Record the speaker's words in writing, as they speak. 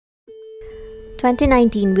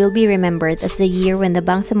2019 will be remembered as the year when the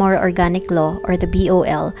Bangsamoro Organic Law, or the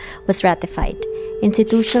BOL, was ratified,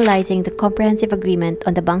 institutionalizing the Comprehensive Agreement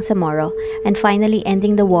on the Bangsamoro and finally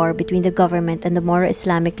ending the war between the government and the Moro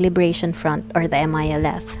Islamic Liberation Front, or the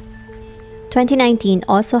MILF. 2019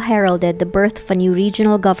 also heralded the birth of a new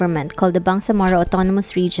regional government called the Bangsamoro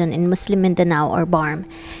Autonomous Region in Muslim Mindanao, or BARM,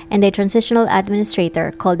 and a transitional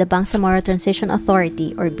administrator called the Bangsamoro Transition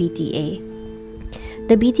Authority, or BTA.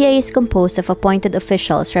 The BTA is composed of appointed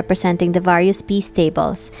officials representing the various peace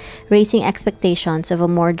tables, raising expectations of a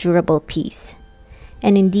more durable peace.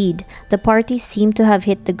 And indeed, the parties seem to have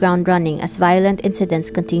hit the ground running as violent incidents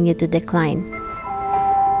continue to decline. –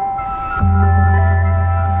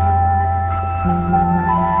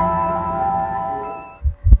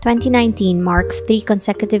 2019 marks 3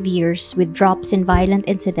 consecutive years with drops in violent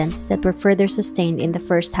incidents that were further sustained in the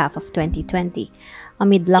first half of 2020,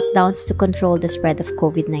 amid lockdowns to control the spread of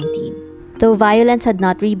COVID-19. Though violence had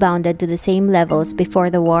not rebounded to the same levels before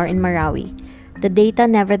the war in Marawi, the data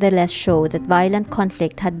nevertheless show that violent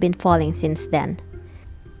conflict had been falling since then.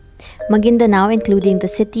 Maguindanao, including the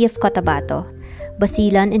city of Cotabato,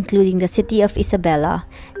 Basilan, including the city of Isabela,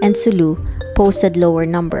 and Sulu, posted lower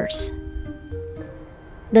numbers.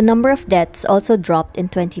 The number of deaths also dropped in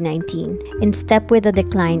 2019, in step with a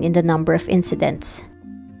decline in the number of incidents.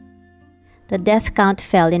 The death count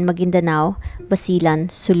fell in Maguindanao,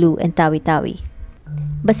 Basilan, Sulu, and Tawi-Tawi.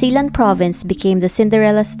 Basilan Province became the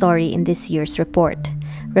Cinderella story in this year's report,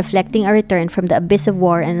 reflecting a return from the abyss of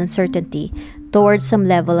war and uncertainty towards some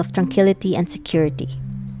level of tranquility and security.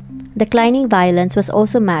 Declining violence was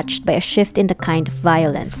also matched by a shift in the kind of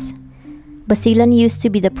violence. Basilan used to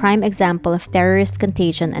be the prime example of terrorist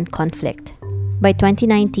contagion and conflict. By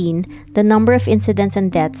 2019, the number of incidents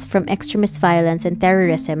and deaths from extremist violence and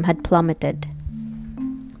terrorism had plummeted.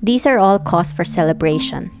 These are all cause for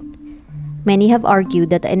celebration. Many have argued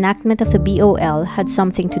that the enactment of the BOL had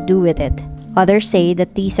something to do with it. Others say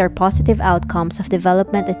that these are positive outcomes of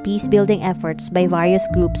development and peace-building efforts by various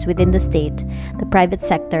groups within the state, the private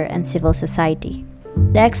sector, and civil society.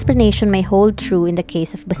 The explanation may hold true in the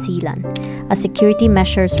case of Basilan, as security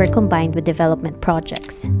measures were combined with development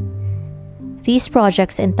projects. These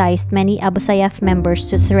projects enticed many Abu Sayyaf members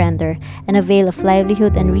to surrender and avail of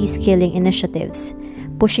livelihood and reskilling initiatives,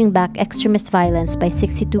 pushing back extremist violence by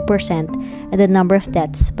 62% and the number of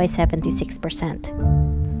deaths by 76%.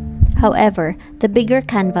 However, the bigger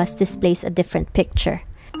canvas displays a different picture.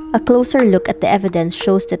 A closer look at the evidence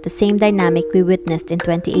shows that the same dynamic we witnessed in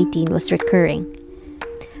 2018 was recurring.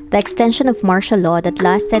 The extension of martial law that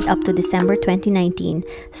lasted up to December 2019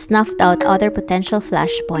 snuffed out other potential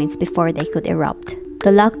flashpoints before they could erupt.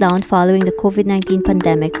 The lockdown following the COVID-19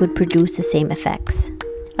 pandemic would produce the same effects.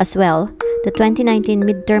 As well, the 2019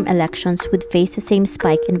 midterm elections would face the same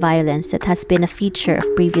spike in violence that has been a feature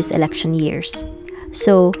of previous election years.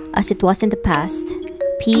 So, as it was in the past,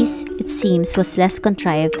 peace, it seems, was less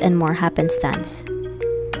contrived and more happenstance.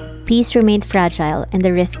 Peace remained fragile and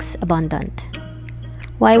the risks abundant.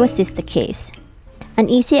 Why was this the case? An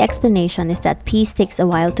easy explanation is that peace takes a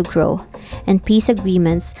while to grow, and peace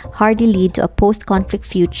agreements hardly lead to a post-conflict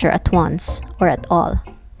future at once or at all.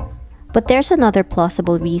 But there's another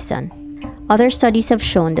plausible reason. Other studies have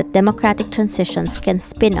shown that democratic transitions can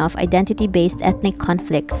spin off identity-based ethnic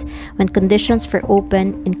conflicts when conditions for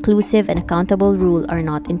open, inclusive, and accountable rule are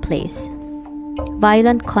not in place.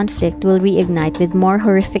 Violent conflict will reignite with more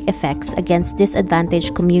horrific effects against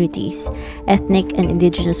disadvantaged communities, ethnic and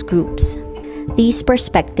indigenous groups. These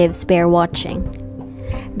perspectives bear watching.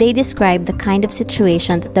 They describe the kind of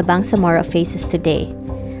situation that the Bangsamoro faces today,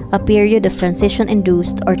 a period of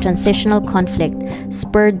transition-induced or transitional conflict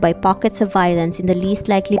spurred by pockets of violence in the least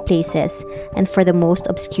likely places and for the most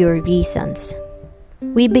obscure reasons.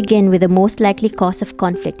 We begin with the most likely cause of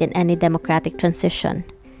conflict in any democratic transition: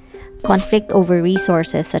 conflict over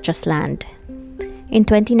resources such as land. In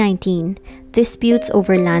 2019, disputes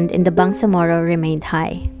over land in the Bangsamoro remained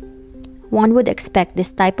high. One would expect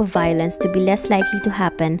this type of violence to be less likely to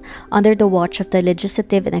happen under the watch of the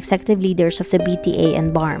legislative and executive leaders of the BTA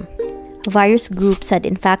and BARM. Various groups had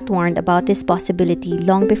in fact warned about this possibility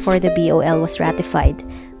long before the BOL was ratified,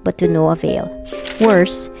 but to no avail.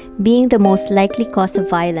 Worse, being the most likely cause of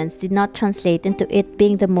violence did not translate into it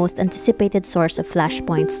being the most anticipated source of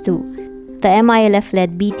flashpoints too. The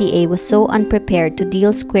MILF-led BTA was so unprepared to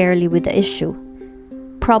deal squarely with the issue,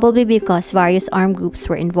 probably because various armed groups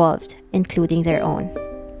were involved, including their own.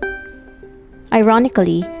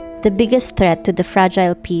 Ironically, the biggest threat to the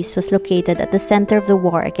fragile peace was located at the center of the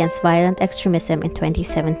war against violent extremism in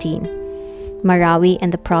 2017, Marawi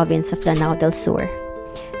and the province of Lanao del Sur.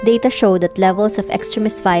 Data show that levels of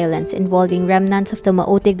extremist violence involving remnants of the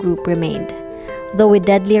Maote group remained, though with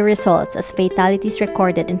deadlier results as fatalities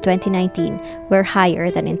recorded in 2019 were higher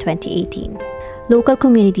than in 2018. Local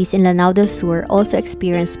communities in Lanao del Sur also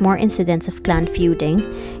experienced more incidents of clan feuding,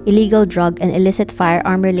 illegal drug and illicit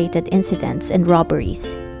firearm-related incidents, and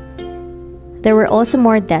robberies. There were also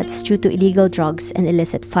more deaths due to illegal drugs and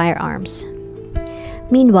illicit firearms.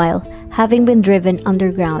 Meanwhile, having been driven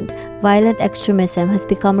underground, violent extremism has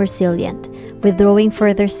become resilient, withdrawing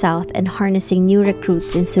further south and harnessing new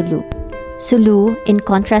recruits in Sulu. Sulu, in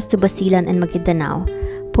contrast to Basilan and Maguindanao,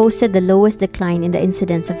 posted the lowest decline in the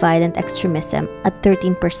incidence of violent extremism at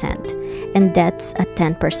 13% and deaths at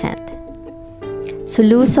 10%.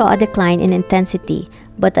 Sulu saw a decline in intensity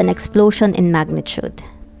but an explosion in magnitude.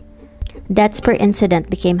 Deaths per incident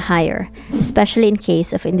became higher, especially in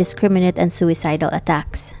case of indiscriminate and suicidal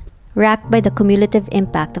attacks. Racked by the cumulative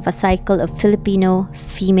impact of a cycle of Filipino,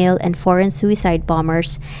 female, and foreign suicide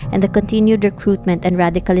bombers and the continued recruitment and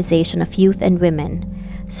radicalization of youth and women,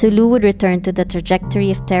 Sulu would return to the trajectory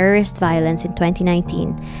of terrorist violence in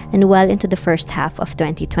 2019 and well into the first half of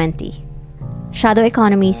 2020. Shadow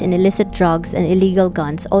economies in illicit drugs and illegal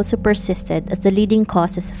guns also persisted as the leading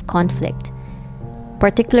causes of conflict,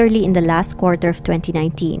 particularly in the last quarter of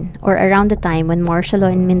 2019, or around the time when martial law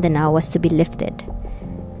in Mindanao was to be lifted.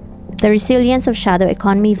 The resilience of shadow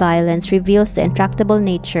economy violence reveals the intractable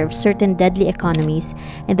nature of certain deadly economies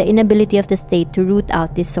and the inability of the state to root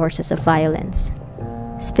out these sources of violence.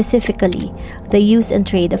 Specifically, the use and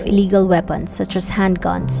trade of illegal weapons such as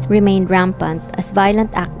handguns remained rampant as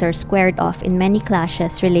violent actors squared off in many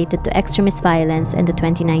clashes related to extremist violence and the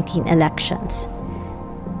 2019 elections.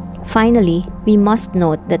 Finally, we must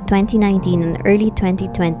note that 2019 and early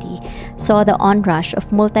 2020 saw the onrush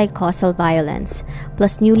of multi-causal violence,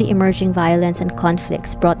 plus newly emerging violence and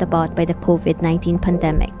conflicts brought about by the COVID-19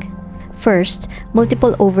 pandemic. First,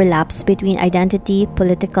 multiple overlaps between identity,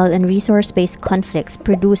 political, and resource-based conflicts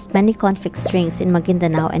produced many conflict strings in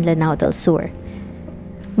Maguindanao and Lanao del Sur.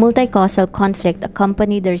 Multi-causal conflict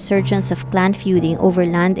accompanied the resurgence of clan feuding over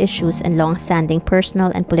land issues and long-standing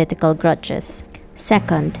personal and political grudges.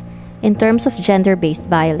 Second, in terms of gender-based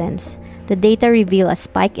violence, the data reveal a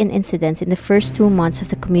spike in incidents in the first 2 months of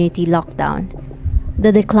the community lockdown.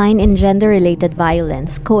 The decline in gender-related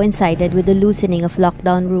violence coincided with the loosening of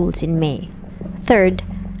lockdown rules in May. Third,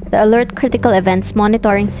 the Alert Critical Events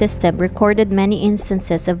Monitoring System recorded many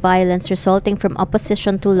instances of violence resulting from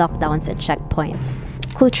opposition to lockdowns and checkpoints.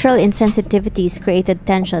 Cultural insensitivities created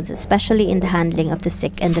tensions, especially in the handling of the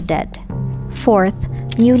sick and the dead. Fourth,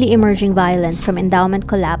 newly emerging violence from endowment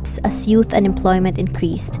collapse as youth unemployment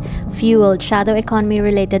increased fueled shadow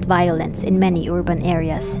economy-related violence in many urban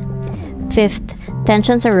areas. Fifth,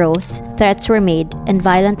 tensions arose, threats were made, and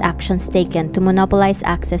violent actions taken to monopolize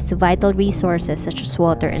access to vital resources such as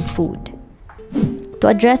water and food. To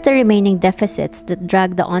address the remaining deficits that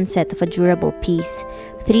drag the onset of a durable peace,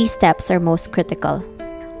 3 steps are most critical.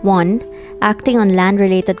 1. Acting on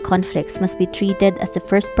land-related conflicts must be treated as the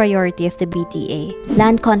first priority of the BTA.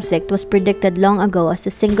 Land conflict was predicted long ago as the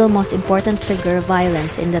single most important trigger of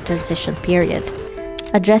violence in the transition period.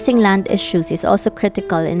 Addressing land issues is also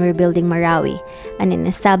critical in rebuilding Marawi and in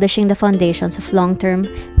establishing the foundations of long-term,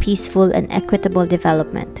 peaceful, and equitable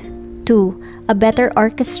development. 2. A better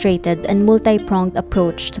orchestrated and multi-pronged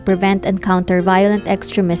approach to prevent and counter violent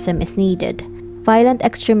extremism is needed. Violent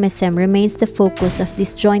extremism remains the focus of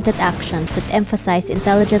disjointed actions that emphasize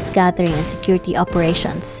intelligence gathering and security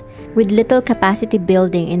operations, with little capacity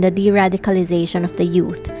building in the de-radicalization of the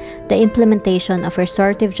youth, the implementation of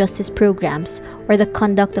restorative justice programs, or the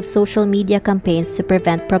conduct of social media campaigns to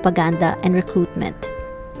prevent propaganda and recruitment.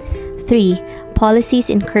 3. Policies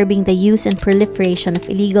in curbing the use and proliferation of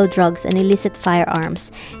illegal drugs and illicit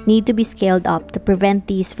firearms need to be scaled up to prevent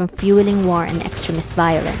these from fueling war and extremist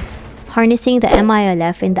violence. Harnessing the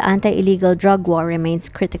MILF in the anti-illegal drug war remains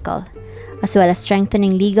critical, as well as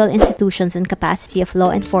strengthening legal institutions and capacity of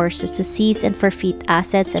law enforcers to seize and forfeit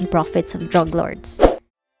assets and profits of drug lords.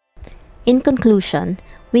 In conclusion,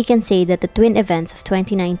 we can say that the twin events of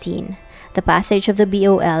 2019, the passage of the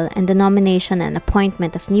BOL and the nomination and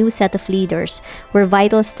appointment of new set of leaders, were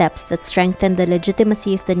vital steps that strengthened the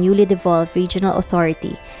legitimacy of the newly devolved regional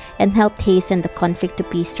authority and helped hasten the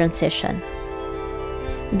conflict-to-peace transition.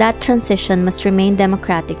 That transition must remain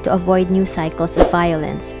democratic to avoid new cycles of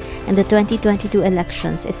violence, and the 2022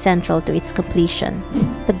 elections is central to its completion.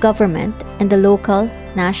 The government and the local,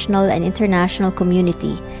 national, and international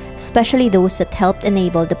community, especially those that helped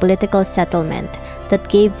enable the political settlement that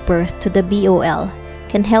gave birth to the BOL,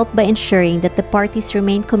 can help by ensuring that the parties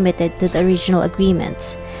remain committed to the original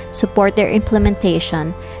agreements, support their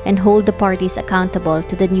implementation, and hold the parties accountable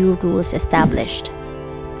to the new rules established.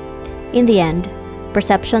 In the end,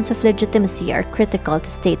 perceptions of legitimacy are critical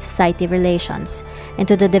to state-society relations and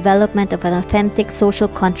to the development of an authentic social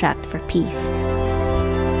contract for peace.